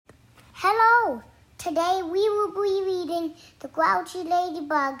Hello! Today we will be reading The Grouchy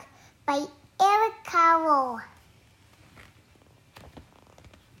Ladybug by Eric Carle.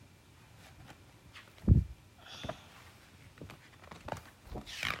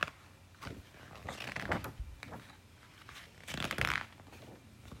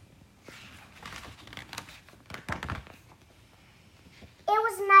 It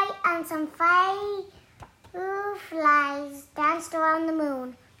was night and some fireflies danced around the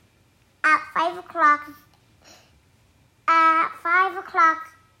moon. At 5 o'clock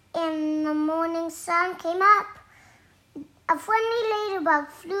in the morning, sun came up. A friendly ladybug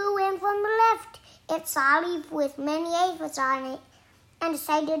flew in from the left. It saw a leaf with many aphids on it and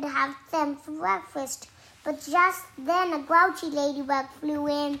decided to have them for breakfast. But just then a grouchy ladybug flew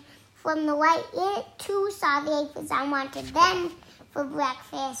in from the right. It too saw the aphids and wanted them for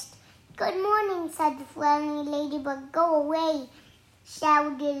breakfast. "Good morning," said the friendly ladybug. "Go away,"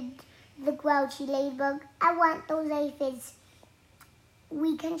 shouted the grouchy ladybug. "I want those aphids."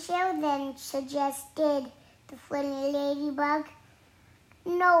 "We can share them," suggested the friendly ladybug.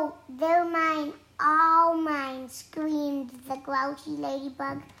 "No, they're mine, all mine," screamed the grouchy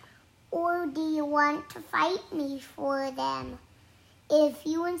ladybug. "Or do you want to fight me for them?" "If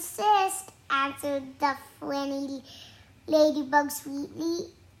you insist," answered the friendly ladybug sweetly.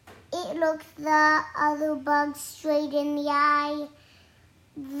 It looked the other bugs straight in the eye.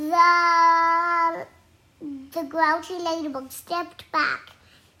 The grouchy ladybug stepped back.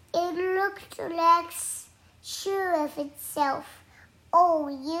 It looked less sure of itself. "Oh,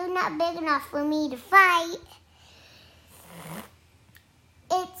 you're not big enough for me to fight,"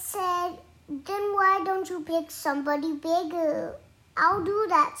 it said. "Then why don't you pick somebody bigger?" "I'll do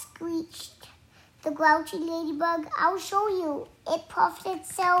that," screeched the grouchy ladybug. "I'll show you." It puffed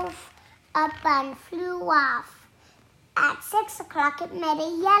itself up and flew off. At 6 o'clock, it met a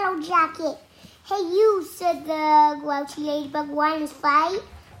yellow jacket. "Hey, you," said the grouchy ladybug. "Want to fight?"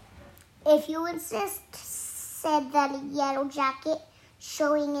 "If you insist," said the yellow jacket,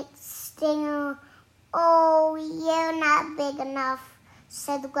 showing its stinger. "Oh, you're not big enough,"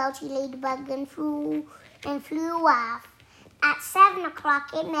 said the grouchy ladybug and flew off. At 7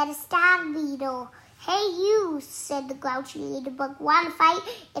 o'clock, it met a stag beetle. "Hey, you," said the grouchy ladybug. "Want to fight?"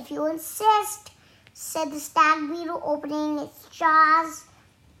 "If you insist," said the stag beetle, opening its jaws.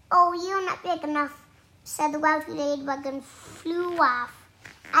 "Oh, you're not big enough," said the grouchy ladybug and flew off.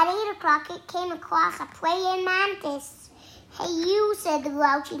 At 8 o'clock, it came across a praying mantis. "Hey, you," said the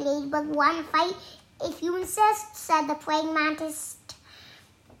grouchy ladybug. "Want to fight?" "If you insist," said the praying mantis,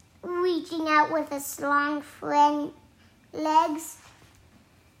 reaching out with its long front legs.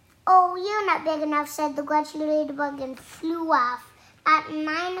 "Oh, you're not big enough," said the grouchy ladybug and flew off. At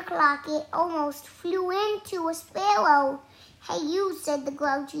 9 o'clock, it almost flew into a sparrow. "Hey, you," said the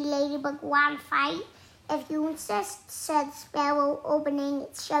grouchy ladybug. "Want to fight?" "If you insist," said the sparrow, opening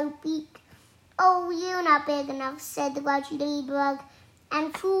its sharp beak. "Oh, you're not big enough," said the grouchy ladybug,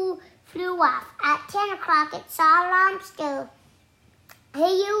 and flew off. At 10 o'clock, it saw a lobster.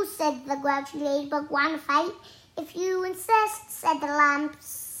 "Hey, you," said the grouchy ladybug. "Want to fight?" "If you insist," said the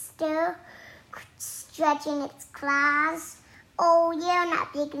lobster, stretching its claws. "Oh, you're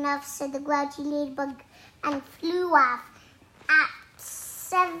not big enough," said the grouchy ladybug, and flew off. At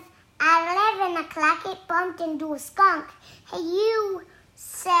 11 o'clock, it bumped into a skunk. "Hey, you,"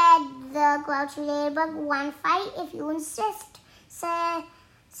 said the grouchy ladybug. "Want to fight?" "If you insist," said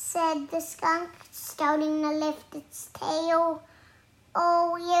the skunk, starting to lift its tail.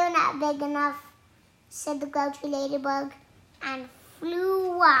 "Oh, you're not big enough," said the grouchy ladybug, and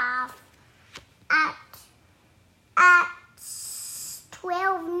flew off. At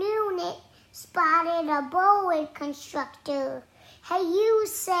 12 noon, it spotted a boa constrictor. "Hey, you,"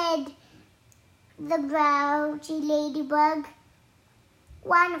 said the grouchy ladybug.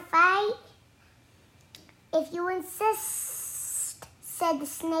 "Want to fight?" "If you insist," said the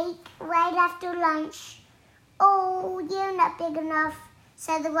snake right after lunch. "Oh, you're not big enough,"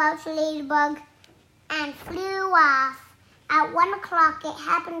 said the grouchy ladybug, and flew off. At 1 o'clock, it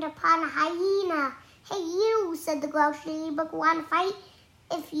happened upon a hyena. "Hey, you," said the grouchy ladybug. "Want to fight?"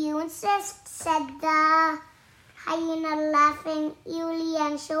 "If you insist," said the hyena, laughing eerily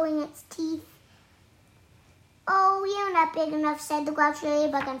and showing its teeth. "Oh, you're not big enough," said the grouchy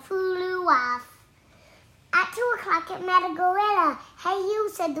ladybug, and flew off. At 2 o'clock, it met a gorilla. "Hey, you,"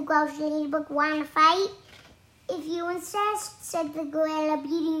 said the grouchy ladybug. "Want to fight?" "If you insist," said the gorilla,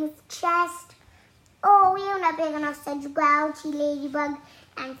 beating its chest. "Oh, you're not big enough," said the grouchy ladybug,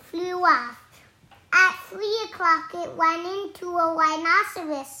 and flew off. At 3 o'clock, it ran into a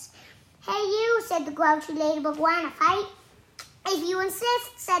rhinoceros. "Hey, you," said the grouchy ladybug. "Want to fight?" If you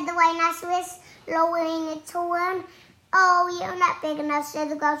insist, said the rhinoceros, lowering its horn. Oh, you're not big enough, said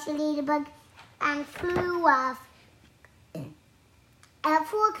the grouchy ladybug, and flew off. At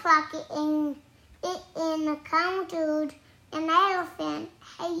 4 o'clock, it encountered an elephant.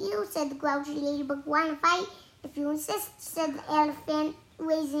 Hey, you, said the grouchy ladybug, want to fight? If you insist, said the elephant,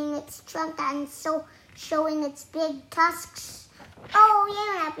 raising its trunk and showing its big tusks. Oh,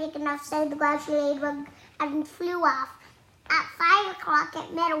 you're not big enough, said the grouchy ladybug, and flew off. At 5 o'clock,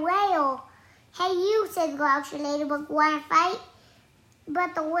 it met a whale. Hey, you, said the grouchy ladybug, want to fight?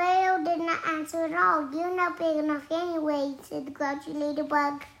 But the whale did not answer at all. You're not big enough anyway, said the grouchy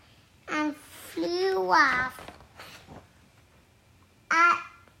ladybug, and flew off.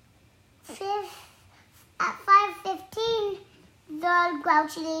 At 5:15, the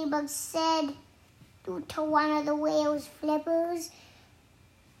grouchy ladybug said to one of the whale's flippers,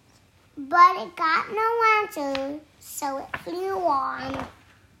 but it got no answer, so it flew on.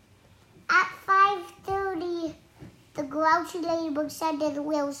 At 5:30, the grouchy ladybug said to the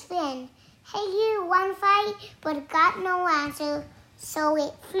whale's fin, hey, you, want to fight? But it got no answer, so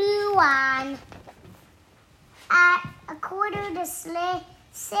it flew on. At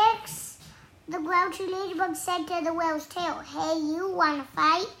 5:45, the grouchy ladybug said to the whale's tail, hey, you, want to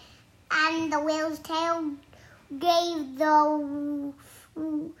fight? And the whale's tail gave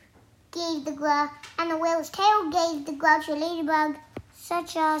the grouchy ladybug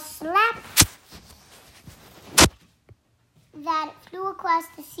such a slap that it flew across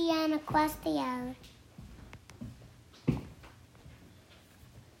the sea and across the yard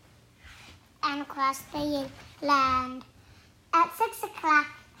and across the land. At 6 o'clock,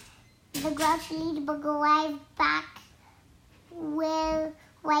 the grouchy ladybug arrived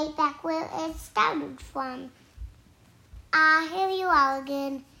right back where it started from. Here you are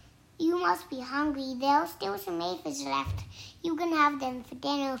again. You must be hungry. There's still some aphids left. You can have them for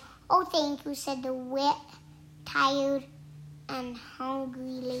dinner. Oh, thank you, said the wet, tired, and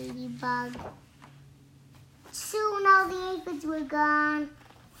hungry ladybug. Soon all the aphids were gone.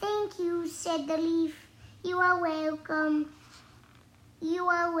 Thank you, said the leaf. You are welcome. You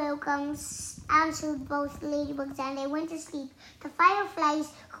are welcome, answered both the ladybugs, and they went to sleep. The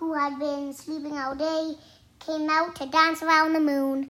fireflies, who had been sleeping all day, came out to dance around the moon.